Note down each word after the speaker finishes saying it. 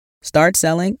Start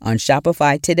selling on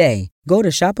Shopify today. Go to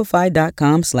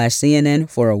shopify.com/CNN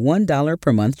for a $1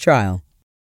 per month trial.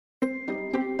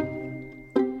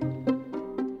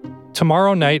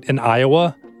 Tomorrow night in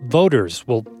Iowa, voters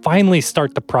will finally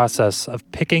start the process of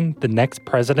picking the next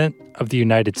president of the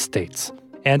United States.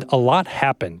 And a lot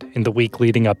happened in the week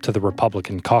leading up to the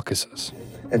Republican caucuses.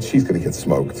 And she's going to get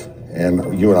smoked.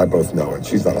 And you and I both know it.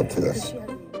 She's not up to this.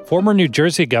 Former New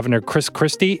Jersey Governor Chris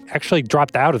Christie actually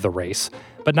dropped out of the race,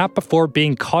 but not before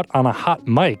being caught on a hot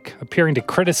mic appearing to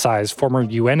criticize former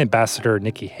UN Ambassador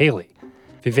Nikki Haley.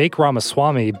 Vivek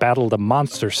Ramaswamy battled a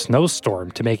monster snowstorm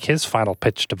to make his final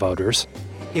pitch to voters.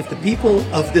 If the people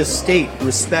of this state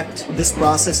respect this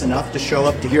process enough to show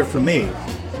up to hear from me,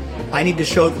 I need to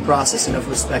show the process enough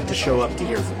respect to show up to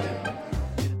hear from them.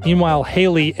 Meanwhile,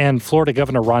 Haley and Florida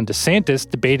Governor Ron DeSantis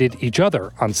debated each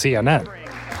other on CNN.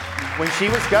 When she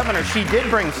was governor, she did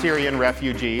bring Syrian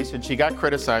refugees, and she got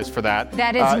criticized for that.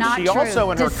 That is not she true. Also,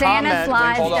 in her comment,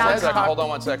 Hold on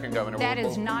one second, Governor. That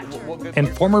is not true. And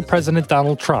former President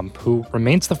Donald Trump, who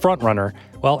remains the frontrunner,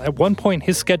 well, at one point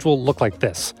his schedule looked like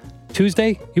this.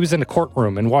 Tuesday, he was in a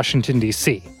courtroom in Washington,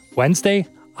 D.C. Wednesday,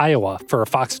 Iowa for a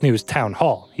Fox News town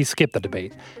hall. He skipped the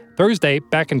debate. Thursday,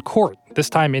 back in court, this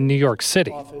time in New York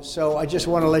City. So I just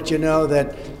want to let you know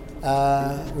that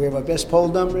we have our best poll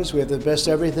numbers, we have the best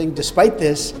everything, despite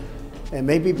this, and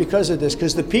maybe because of this,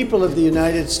 because the people of the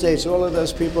United States, all of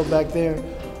those people back there,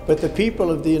 but the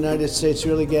people of the United States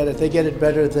really get it. They get it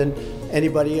better than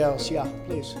anybody else. Yeah,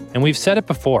 please. And we've said it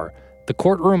before, the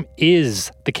courtroom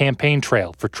is the campaign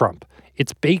trail for Trump.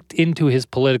 It's baked into his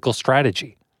political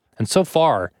strategy. And so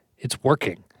far, it's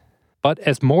working. But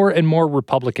as more and more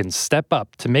Republicans step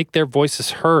up to make their voices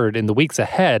heard in the weeks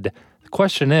ahead, the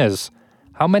question is,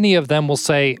 how many of them will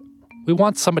say, we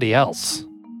want somebody else?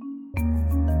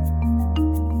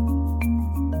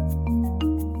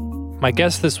 My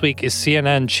guest this week is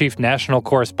CNN Chief National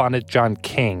Correspondent John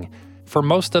King. For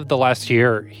most of the last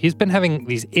year, he's been having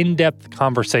these in-depth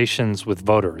conversations with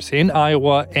voters in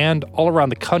Iowa and all around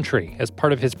the country as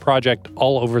part of his project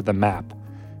All Over the Map.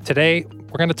 Today,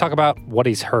 we're going to talk about what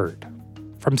he's heard.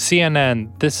 From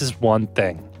CNN, this is One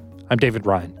Thing. I'm David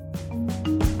Ryan.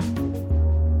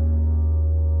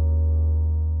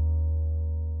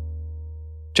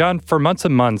 John, for months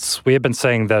and months, we have been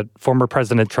saying that former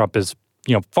President Trump is,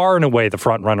 far and away the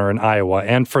front runner in Iowa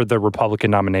and for the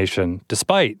Republican nomination,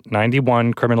 despite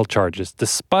 91 criminal charges,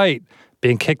 despite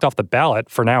being kicked off the ballot,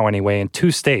 for now anyway, in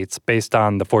 2 states based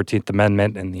on the 14th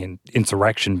Amendment and the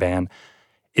insurrection ban.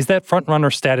 Is that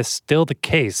front-runner status still the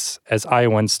case as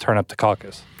Iowans turn up to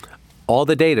caucus? All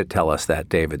the data tell us that,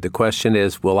 David. The question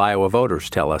is, will Iowa voters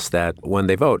tell us that when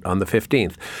they vote on the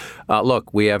 15th?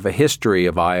 Look, we have a history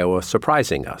of Iowa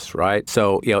surprising us, right?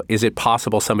 So, is it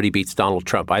possible somebody beats Donald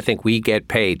Trump? I think we get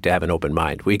paid to have an open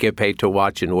mind. We get paid to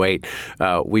watch and wait.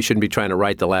 We shouldn't be trying to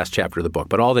write the last chapter of the book.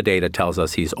 But all the data tells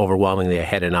us he's overwhelmingly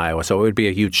ahead in Iowa, so it would be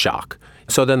a huge shock.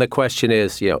 So then the question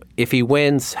is, if he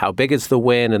wins, how big is the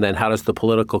win? And then how does the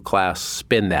political class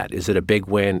spin that? Is it a big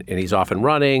win and he's off and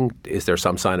running? Is there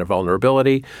some sign of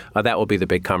vulnerability? That will be the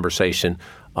big conversation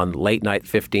on late night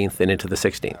 15th and into the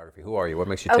 16th. Who are you? What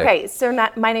makes you tick? Okay, so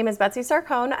my name is Betsy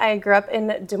Sarcone. I grew up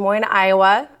in Des Moines,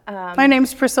 Iowa. My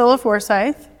name's Priscilla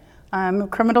Forsyth. I'm a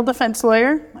criminal defense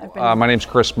lawyer. My name's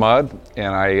Chris Mudd,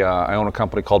 and I own a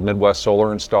company called Midwest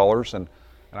Solar Installers.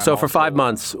 So for 5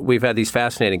 months, we've had these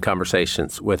fascinating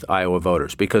conversations with Iowa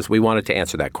voters because we wanted to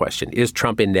answer that question. Is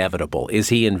Trump inevitable? Is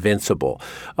he invincible?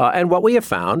 And what we have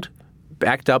found,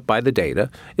 backed up by the data,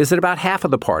 is that about half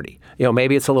of the party,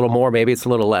 maybe it's a little more, maybe it's a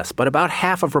little less, but about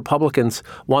half of Republicans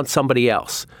want somebody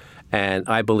else. And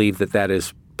I believe that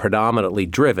is predominantly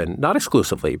driven, not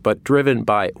exclusively, but driven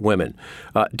by women,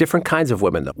 different kinds of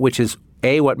women, which is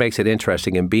A, what makes it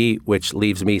interesting, and B, which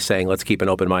leaves me saying, let's keep an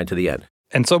open mind to the end.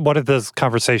 And so what did those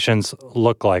conversations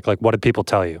look like? Like, what did people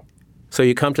tell you? So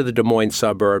you come to the Des Moines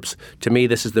suburbs. To me,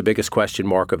 this is the biggest question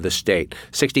mark of the state.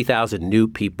 60,000 new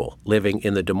people living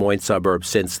in the Des Moines suburbs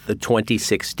since the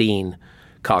 2016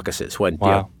 caucuses when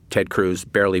Ted Cruz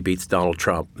barely beats Donald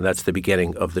Trump. And that's the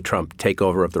beginning of the Trump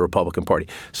takeover of the Republican Party.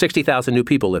 60,000 new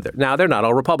people live there. Now, they're not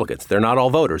all Republicans. They're not all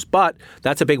voters. But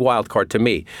that's a big wild card to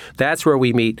me. That's where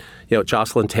we meet,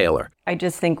 Jocelyn Taylor. I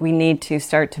just think we need to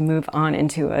start to move on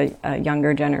into a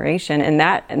younger generation.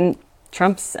 And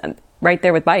Trump's right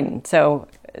there with Biden. So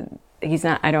he's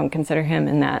not, I don't consider him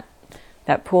in that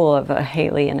pool of a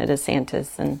Haley and a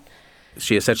DeSantis. And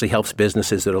she essentially helps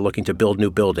businesses that are looking to build new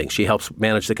buildings. She helps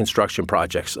manage the construction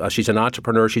projects. She's an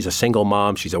entrepreneur. She's a single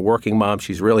mom. She's a working mom.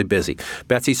 She's really busy.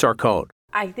 Betsy Sarcone.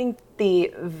 I think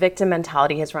the victim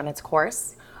mentality has run its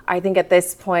course. I think at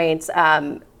this point,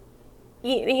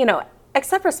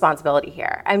 accept responsibility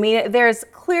here. I mean, there's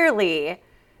clearly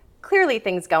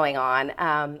things going on.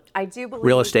 I do believe...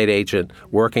 Real estate agent,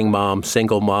 working mom,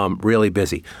 single mom, really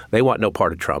busy. They want no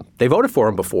part of Trump. They voted for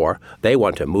him before. They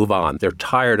want to move on. They're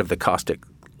tired of the caustic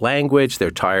language.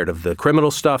 They're tired of the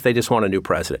criminal stuff. They just want a new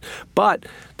president. But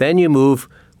then you move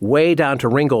way down to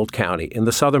Ringgold County in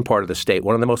the southern part of the state,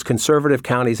 one of the most conservative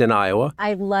counties in Iowa.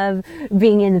 I love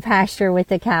being in the pasture with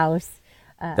the cows.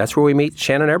 That's where we meet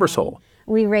Shannon Ebersole.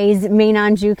 We raise Maine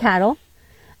Anjou cattle.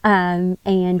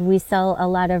 And we sell a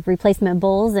lot of replacement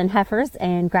bulls and heifers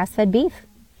and grass-fed beef.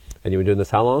 And you've been doing this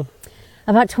how long?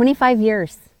 About 25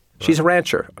 years. She's a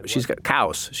rancher. She's got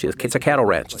cows. It's a cattle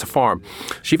ranch. It's a farm.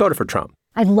 She voted for Trump.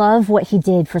 I love what he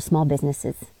did for small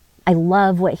businesses. I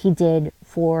love what he did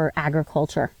for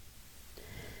agriculture.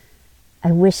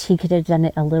 I wish he could have done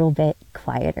it a little bit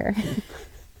quieter.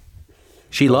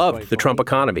 She loved the Trump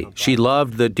economy. She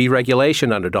loved the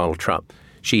deregulation under Donald Trump.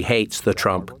 She hates the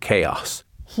Trump chaos.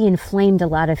 He inflamed a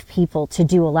lot of people to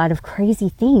do a lot of crazy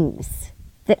things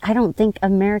that I don't think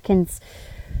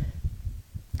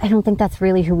that's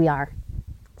really who we are.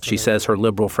 She says her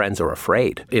liberal friends are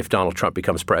afraid if Donald Trump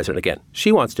becomes president again.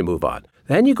 She wants to move on.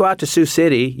 Then you go out to Sioux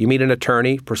City, you meet an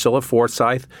attorney, Priscilla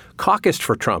Forsyth, caucused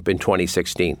for Trump in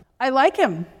 2016. I like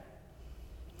him.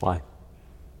 Why?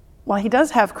 Well, he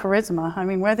does have charisma. I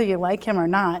mean, whether you like him or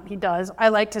not, he does. I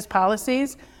liked his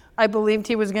policies. I believed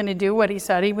he was going to do what he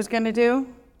said he was going to do.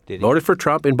 Voted for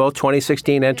Trump in both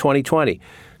 2016 and 2020.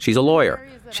 She's a lawyer.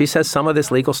 She says some of this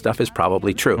legal stuff is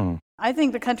probably true. I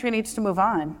think the country needs to move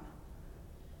on.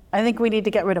 I think we need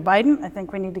to get rid of Biden. I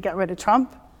think we need to get rid of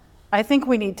Trump. I think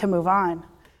we need to move on.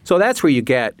 So that's where you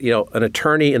get, an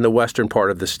attorney in the western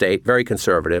part of the state, very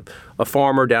conservative, a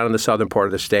farmer down in the southern part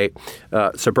of the state,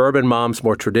 suburban moms,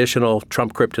 more traditional,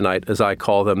 Trump kryptonite, as I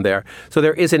call them there. So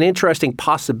there is an interesting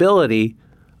possibility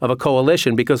of a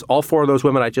coalition because all four of those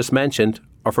women I just mentioned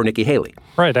are for Nikki Haley.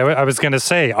 Right. I was going to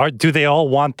say, do they all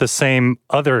want the same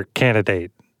other candidate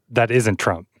that isn't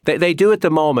Trump? They do at the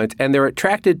moment, and they're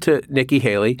attracted to Nikki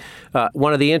Haley.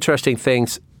 One of the interesting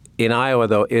things in Iowa,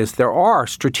 though, is there are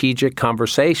strategic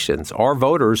conversations. Our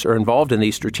voters are involved in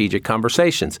these strategic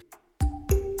conversations.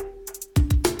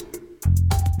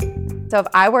 So if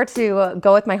I were to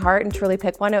go with my heart and truly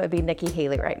pick one, it would be Nikki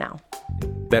Haley right now.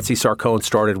 Betsy Sarcone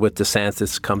started with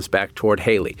DeSantis, comes back toward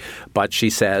Haley. But she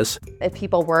says, if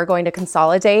people were going to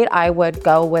consolidate, I would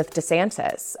go with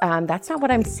DeSantis. That's not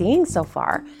what I'm seeing so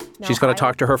far. She's going to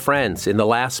talk to her friends in the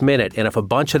last minute. And if a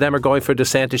bunch of them are going for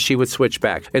DeSantis, she would switch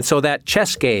back. And so that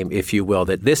chess game, if you will,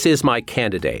 that this is my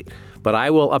candidate, but I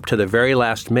will up to the very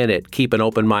last minute keep an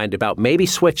open mind about maybe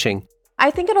switching.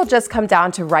 I think it'll just come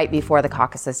down to right before the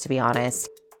caucuses, to be honest.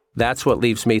 That's what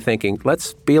leaves me thinking,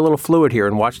 let's be a little fluid here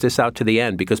and watch this out to the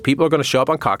end, because people are going to show up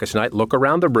on caucus night, look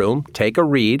around the room, take a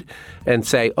read, and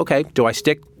say, okay, do I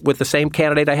stick with the same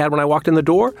candidate I had when I walked in the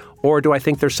door, or do I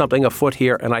think there's something afoot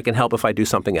here and I can help if I do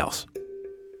something else?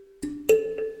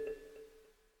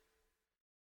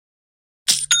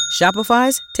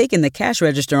 Shopify's taking the cash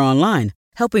register online,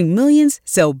 helping millions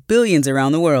sell billions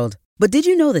around the world. But did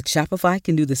you know that Shopify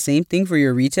can do the same thing for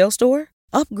your retail store?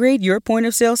 Upgrade your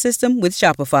point-of-sale system with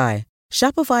Shopify.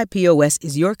 Shopify POS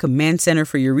is your command center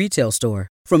for your retail store.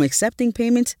 From accepting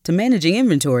payments to managing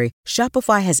inventory,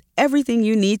 Shopify has everything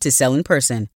you need to sell in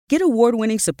person. Get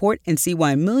award-winning support and see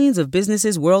why millions of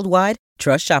businesses worldwide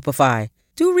trust Shopify.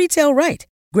 Do retail right.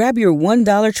 Grab your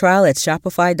 $1 trial at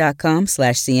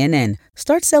shopify.com/CNN.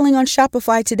 Start selling on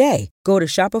Shopify today. Go to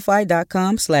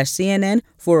shopify.com/CNN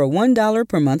for a $1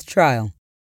 per month trial.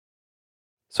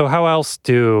 So how else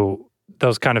do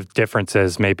those kind of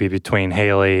differences maybe between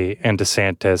Haley and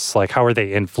DeSantis, like how are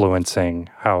they influencing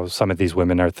how some of these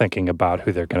women are thinking about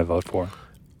who they're going to vote for?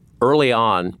 Early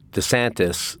on,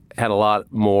 DeSantis had a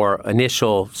lot more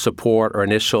initial support or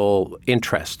initial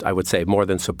interest, I would say, more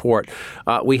than support.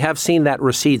 We have seen that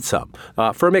recede some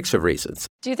for a mix of reasons.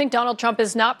 Do you think Donald Trump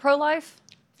is not pro-life?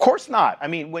 Of course not. I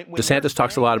mean, when DeSantis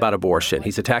talks a lot about abortion.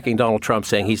 He's attacking Donald Trump,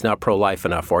 saying he's not pro-life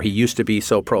enough, or he used to be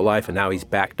so pro-life, and now he's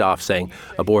backed off, saying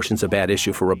abortion's a bad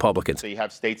issue for Republicans. So you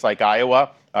have states like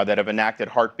Iowa that have enacted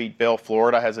heartbeat bill.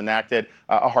 Florida has enacted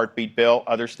a heartbeat bill.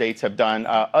 Other states have done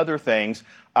other things.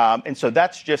 And so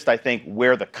that's just, I think,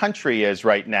 where the country is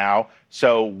right now.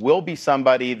 So we'll be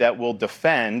somebody that will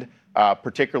defend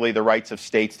particularly the rights of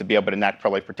states to be able to enact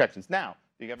pro-life protections. Now,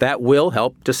 that will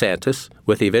help DeSantis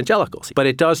with evangelicals. But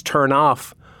it does turn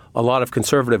off a lot of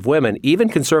conservative women, even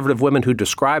conservative women who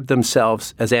describe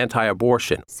themselves as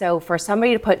anti-abortion. So for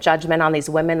somebody to put judgment on these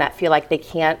women that feel like they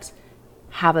can't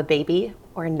have a baby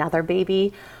or another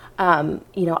baby, I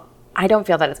don't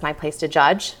feel that it's my place to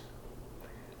judge.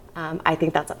 I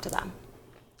think that's up to them.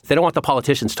 They don't want the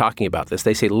politicians talking about this.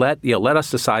 They say, let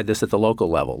us decide this at the local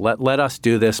level. Let us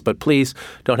do this, but please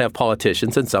don't have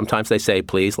politicians. And sometimes they say,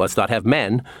 please, let's not have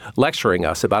men lecturing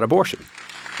us about abortion.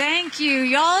 Thank you.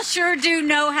 Y'all sure do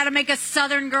know how to make a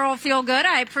Southern girl feel good.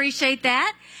 I appreciate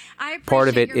that. Part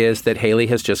of it is that Haley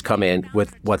has just come in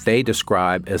with what they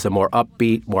describe as a more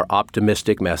upbeat, more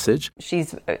optimistic message.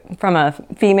 She's, from a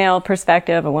female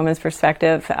perspective, a woman's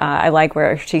perspective, I like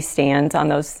where she stands on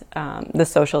those the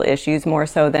social issues more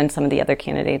so than some of the other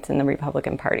candidates in the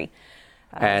Republican Party.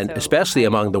 And especially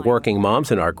among the working moms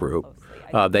in our group,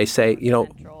 they say,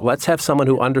 let's have someone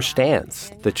who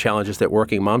understands the challenges that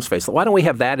working moms face. Why don't we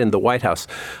have that in the White House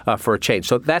for a change?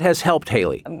 So that has helped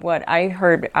Haley. What I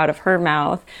heard out of her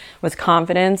mouth was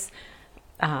confidence,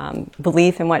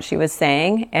 belief in what she was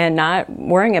saying, and not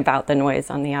worrying about the noise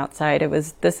on the outside. It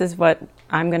was, this is what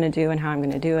I'm going to do and how I'm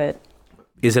going to do it.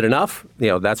 Is it enough?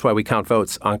 That's why we count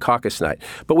votes on caucus night.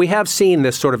 But we have seen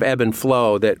this sort of ebb and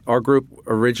flow that our group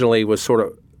originally was sort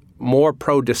of more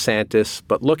pro-DeSantis,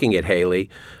 but looking at Haley,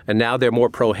 and now they're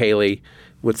more pro-Haley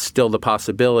with still the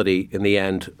possibility in the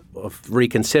end of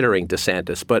reconsidering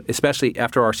DeSantis. But especially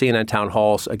after our CNN town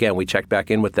halls, again, we checked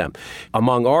back in with them.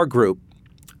 Among our group,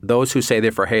 those who say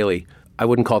they're for Haley, I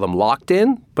wouldn't call them locked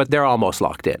in, but they're almost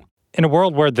locked in. In a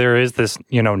world where there is this,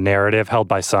 narrative held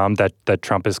by some that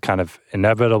Trump is kind of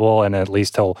inevitable and at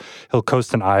least he'll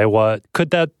coast in Iowa,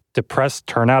 could that depress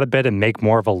turnout a bit and make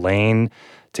more of a lane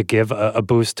to give a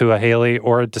boost to a Haley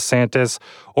or a DeSantis?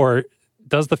 Or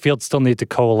does the field still need to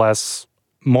coalesce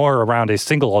more around a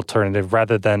single alternative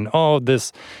rather than,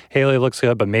 this Haley looks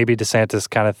good, but maybe DeSantis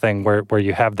kind of thing where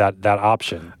you have that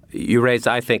option? You raised,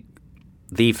 I think,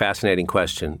 the fascinating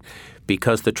question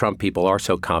because the Trump people are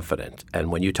so confident.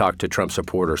 And when you talk to Trump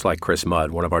supporters like Chris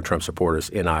Mudd, one of our Trump supporters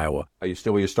in Iowa. Are you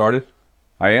still where you started?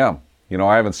 I am.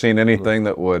 I haven't seen anything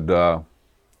that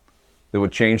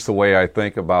would change the way I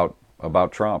think about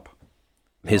Trump.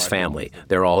 His family,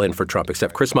 they're all in for Trump,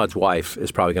 except Chris Mudd's wife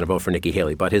is probably going to vote for Nikki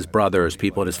Haley. But his brothers,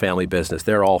 people in his family business,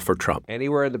 they're all for Trump.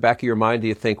 Anywhere in the back of your mind do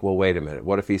you think, well, wait a minute,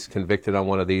 what if he's convicted on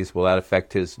one of these? Will that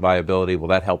affect his viability? Will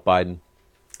that help Biden?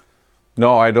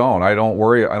 No, I don't. I don't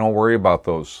worry about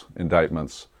those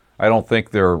indictments. I don't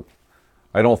think they're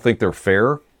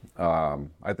fair.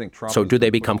 I think Trump. So do they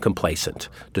become complacent?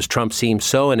 Does Trump seem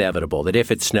so inevitable that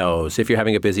if it snows, if you're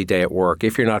having a busy day at work,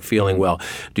 if you're not feeling well,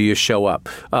 do you show up?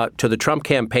 To the Trump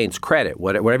campaign's credit,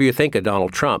 whatever you think of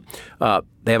Donald Trump,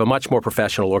 they have a much more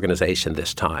professional organization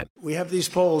this time. We have these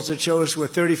polls that show us we're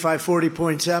 35, 40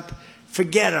 points up.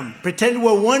 Forget them. Pretend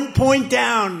we're 1 point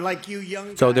down like you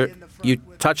young So guy you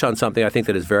touch on something I think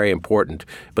that is very important,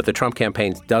 but the Trump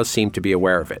campaign does seem to be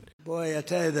aware of it. Boy, I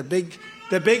tell you,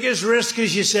 the biggest risk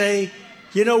is you say,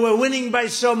 we're winning by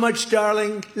so much,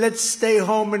 darling. Let's stay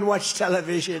home and watch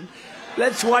television.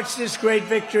 Let's watch this great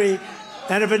victory.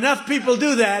 And if enough people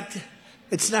do that,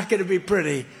 it's not going to be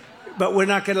pretty. But we're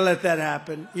not going to let that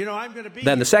happen. I'm going to be.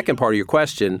 Then the second part of your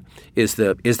question is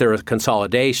there a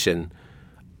consolidation?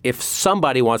 If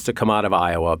somebody wants to come out of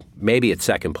Iowa, maybe it's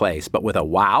second place, but with a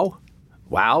wow,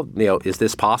 is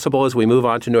this possible as we move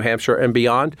on to New Hampshire and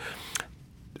beyond?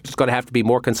 It's going to have to be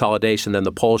more consolidation than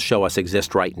the polls show us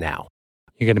exist right now.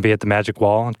 You're going to be at the Magic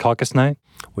Wall on caucus night?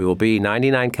 We will be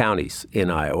 99 counties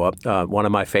in Iowa. One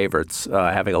of my favorites,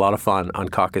 having a lot of fun on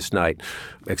caucus night,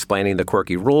 explaining the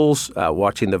quirky rules,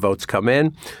 watching the votes come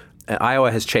in.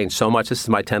 Iowa has changed so much. This is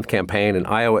my 10th campaign, and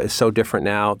Iowa is so different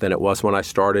now than it was when I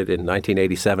started in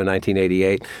 1987,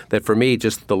 1988, that for me,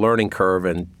 just the learning curve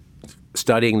and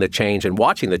studying the change and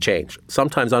watching the change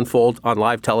sometimes unfold on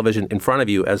live television in front of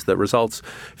you as the results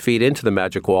feed into the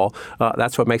Magic Wall.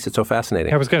 That's what makes it so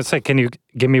fascinating. I was going to say, can you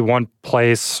give me one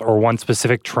place or one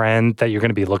specific trend that you're going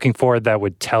to be looking for that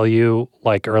would tell you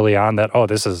like early on that,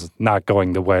 this is not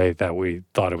going the way that we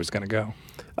thought it was going to go?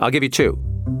 I'll give you two.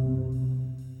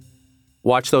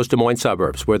 Watch those Des Moines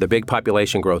suburbs where the big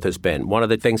population growth has been. One of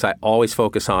the things I always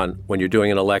focus on when you're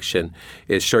doing an election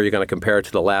is, sure, you're going to compare it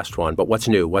to the last one, but what's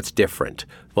new? What's different?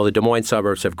 Well, the Des Moines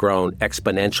suburbs have grown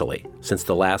exponentially since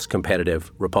the last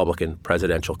competitive Republican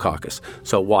presidential caucus.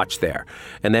 So watch there.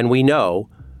 And then we've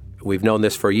known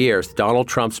this for years, Donald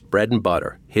Trump's bread and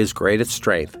butter, his greatest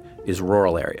strength is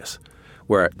rural areas,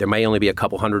 where there may only be a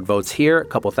couple hundred votes here, a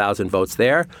couple thousand votes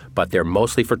there, but they're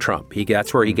mostly for Trump.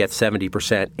 That's where he gets 70%,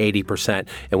 80%.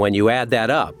 And when you add that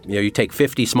up, you take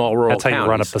 50 small rural counties. That's how you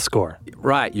run up the score.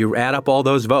 Right. You add up all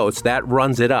those votes, that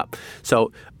runs it up.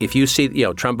 So if you see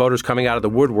Trump voters coming out of the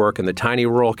woodwork in the tiny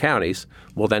rural counties,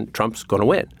 well, then Trump's going to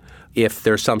win. if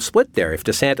there's some split there, if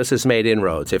DeSantis has made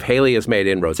inroads, if Haley has made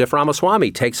inroads, if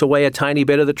Ramaswamy takes away a tiny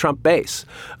bit of the Trump base.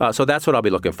 So that's what I'll be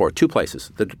looking for. Two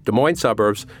places, the Des Moines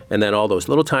suburbs and then all those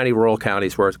little tiny rural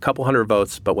counties where it's a couple hundred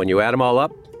votes, but when you add them all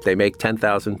up, they make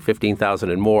 10,000, 15,000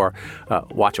 and more.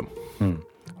 Watch them.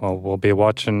 Well, we'll be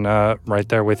watching right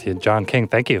there with you. John King,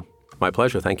 thank you. My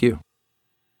pleasure. Thank you.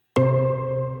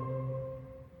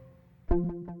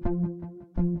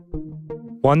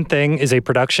 One Thing is a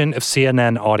production of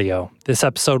CNN Audio. This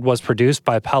episode was produced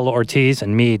by Paolo Ortiz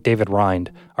and me, David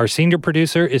Rind. Our senior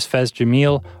producer is Fez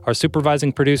Jamil. Our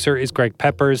supervising producer is Greg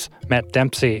Peppers. Matt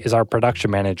Dempsey is our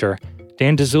production manager.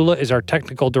 Dan DeZula is our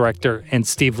technical director, and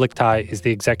Steve Lichtai is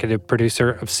the executive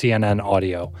producer of CNN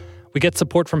Audio. We get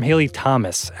support from Haley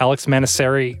Thomas, Alex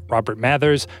Manasseri, Robert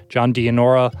Mathers, John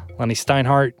Dianora, Lenny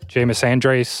Steinhardt, Jameis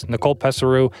Andres, Nicole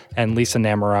Pesaru, and Lisa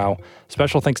Namarau.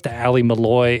 Special thanks to Ali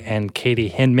Malloy and Katie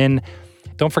Hinman.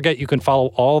 Don't forget you can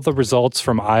follow all the results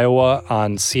from Iowa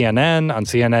on CNN, on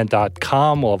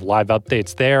CNN.com. We'll have live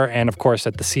updates there. And, of course,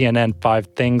 at the CNN 5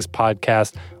 Things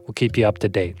podcast, we'll keep you up to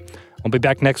date. We'll be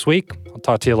back next week. I'll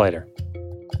talk to you later.